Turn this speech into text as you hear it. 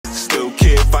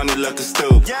finally left the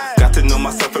stoop. Got to know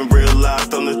myself and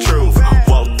realized I'm the truth.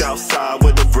 Walked outside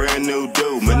with a brand new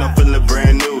dude. Man, I'm feeling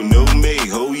brand new. New me,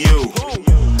 who you?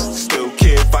 Still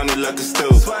kid, finally left the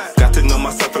stoop. Got to know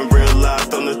myself and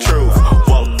realized I'm the truth.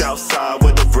 Walked outside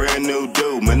with a brand new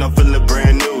dude. Man, I'm feeling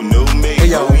brand new. New me, hey,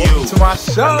 yo, who you? To my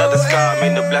show. Another sky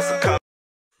made the blessing come.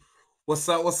 What's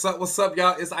up,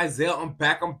 y'all? It's Izaiel. I'm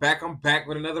back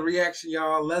with another reaction,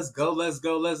 y'all. Let's go.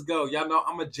 Y'all know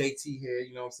I'm a JT here,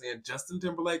 you know what I'm saying? Justin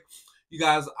Timberlake. You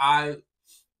guys, I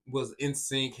was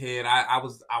NSYNC head. I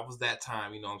was that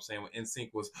time, you know what I'm saying, when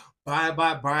NSYNC was bye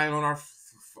on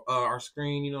our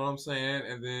screen, you know what I'm saying?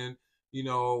 And then, you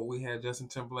know, we had Justin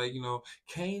Timberlake, you know,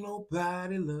 can't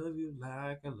nobody love you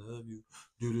like I love you.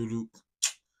 Do.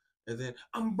 And then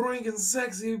I'm bringing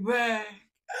sexy back.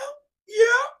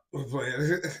 Yeah. We're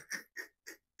playing.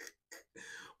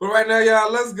 But right now,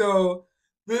 y'all, let's go.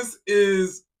 This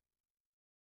is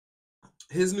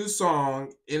his new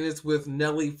song, and it's with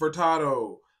Nelly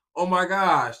Furtado. Oh my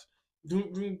gosh.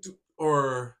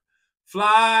 Or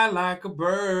fly like a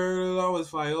bird, always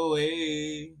fly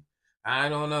away. I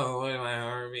don't know what my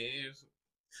heart is.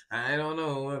 I don't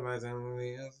know what my tongue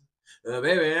is.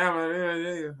 Baby,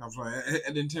 I'm playing.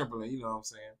 And then Timberlake, you know what I'm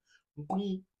saying?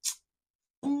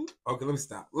 Okay, let me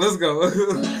stop. Let's go. Okay.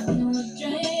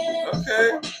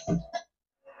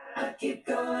 I keep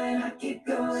going up. Okay.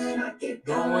 I keep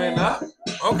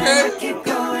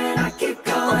going. Okay,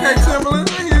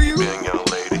 Timberlake, I hear you. Being young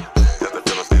lady, does the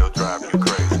feeling still drive you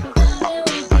crazy?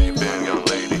 How you been, young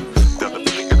lady? Does the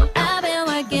feeling get I've been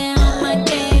working on my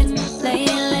games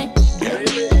lately.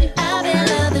 I've been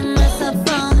loving myself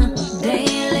on a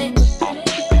daily.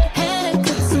 Had to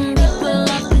cut some people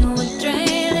off who were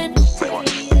draining.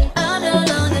 I'm no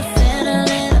longer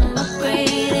settling, I'm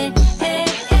upgraded. Hey.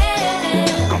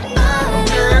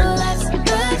 Life's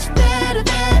much better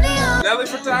than the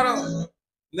old.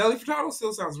 Nelly Furtado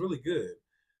still sounds really good.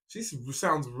 She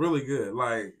sounds really good.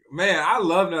 Like, man, I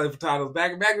love Nelly Furtado.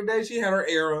 Back in the day, she had her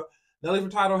era. Nelly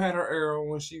Furtado had her era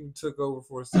when she took over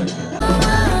for a second.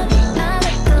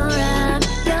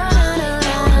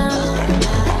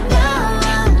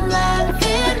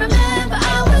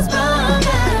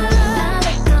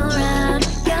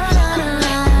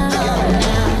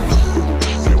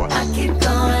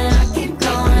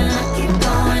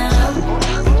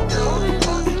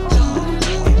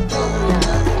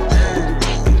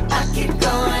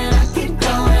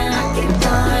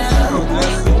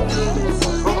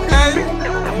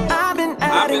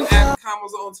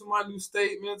 Onto my new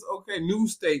statements. Okay, new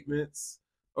statements.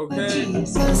 Okay.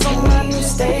 Some my new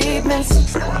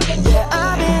statements. Yeah,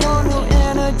 I've been on new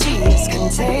energy. It's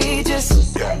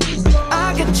contagious.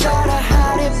 I could try to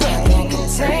hide it, but I can't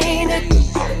contain it.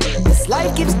 This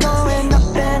life keeps going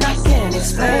up and I can't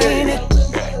explain it.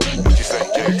 what you say,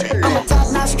 JT? I'm a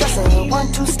top-notch stresser,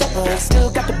 1-2-stepper.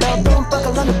 Still got the belt, don't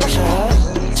buckle under pressure.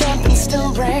 Jumping,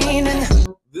 still raining.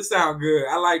 This sounds good.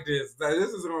 I like this.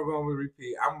 This is what I'm going to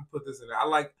repeat. I'm gonna put this in there. I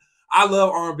love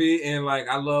R&B and like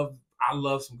I love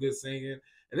some good singing.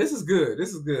 And this is good.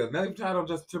 Nelly Furtado and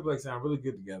Justin Timberlake sound really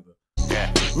good together.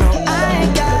 No, I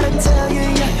ain't gotta tell you,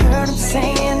 you heard him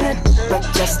saying it. But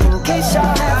just in case y'all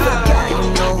have forgot, you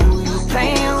know who you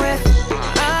playing with.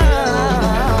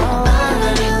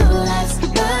 Life's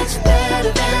much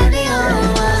better than the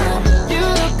old one. You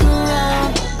look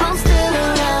around, I'm still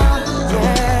around.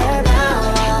 Yeah,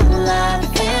 now I'm alive,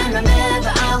 can't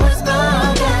remember I was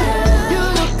born. Yeah. You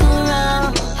look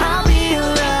around, I'll be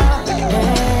around.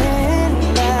 And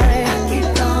I keep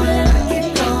going, I keep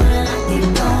going up, yeah.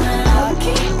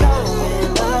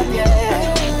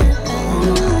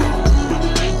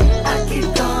 I keep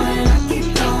going up.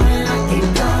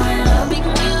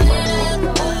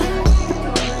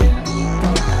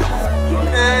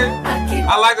 Okay.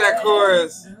 I like that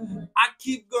chorus. I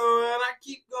keep going up.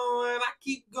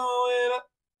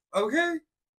 Okay. I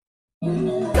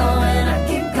keep going up,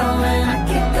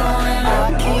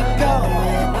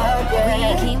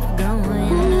 yeah. We keep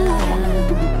going up.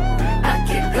 I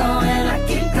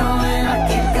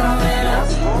keep going up.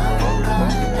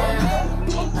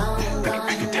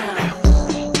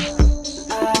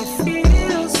 I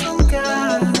feel some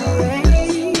kind of way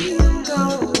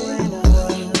going up.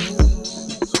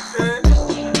 Okay.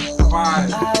 Bye.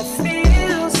 I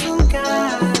feel some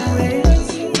kind of way.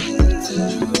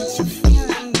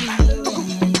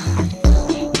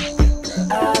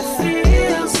 I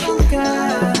feel some kind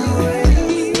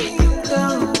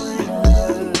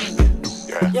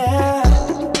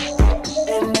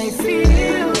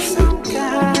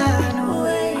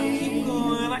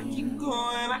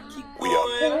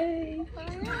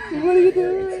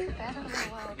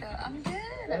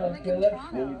killer?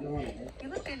 What we doing? You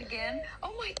look good again.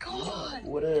 Oh my god.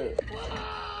 What up?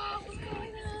 Wow, what's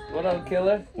going on? What up,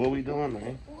 killer? What we doing,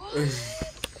 man? What?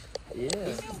 Yeah.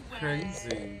 No Crazy.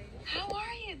 way. How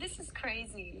are you? This is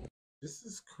crazy. This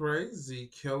is crazy,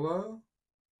 killer.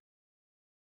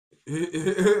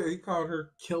 He called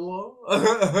her killer.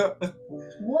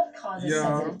 What causes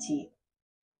sensitive teeth?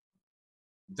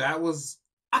 That was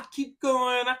I keep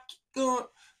going.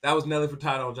 That was Nelly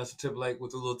Furtado and Justin Timberlake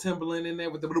with a little Timberland in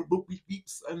there with the little boop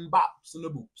beeps and bops and the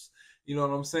boops. You know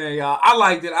what I'm saying, y'all? I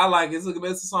liked it.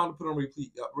 It's a song to put on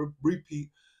repeat. Repeat.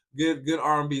 Good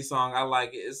R&B song. I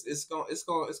like it. It's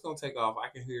gonna take off. I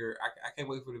can hear. I can't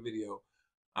wait for the video.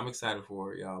 I'm excited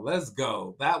for it, y'all. Let's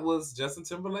go. That was Justin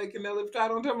Timberlake and Nelly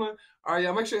Furtado and Timberland. All right,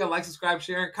 y'all. Make sure y'all like, subscribe,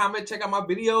 share, and comment. Check out my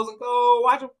videos and go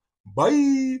watch them.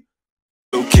 Bye.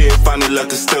 New kid finally left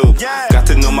the stoop. Got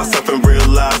to know myself and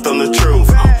realized on the truth.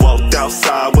 Walked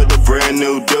outside with a brand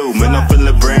new dude. Man, I'm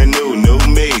feeling brand new. New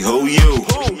me, who you?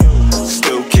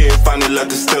 Still kid finally left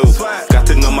the stoop. Got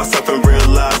to know myself and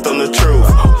realized on the truth.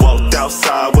 Walked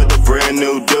outside with a brand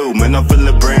new dude. Man, I'm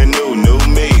feeling brand new. New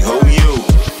me, who you?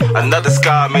 Another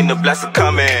scar mean the blessing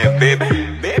come in, baby.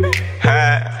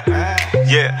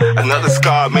 Yeah, another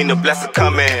scar mean the blessing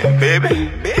come in,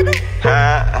 baby.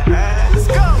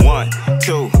 1,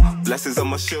 2, blessings on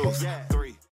my shoes. 3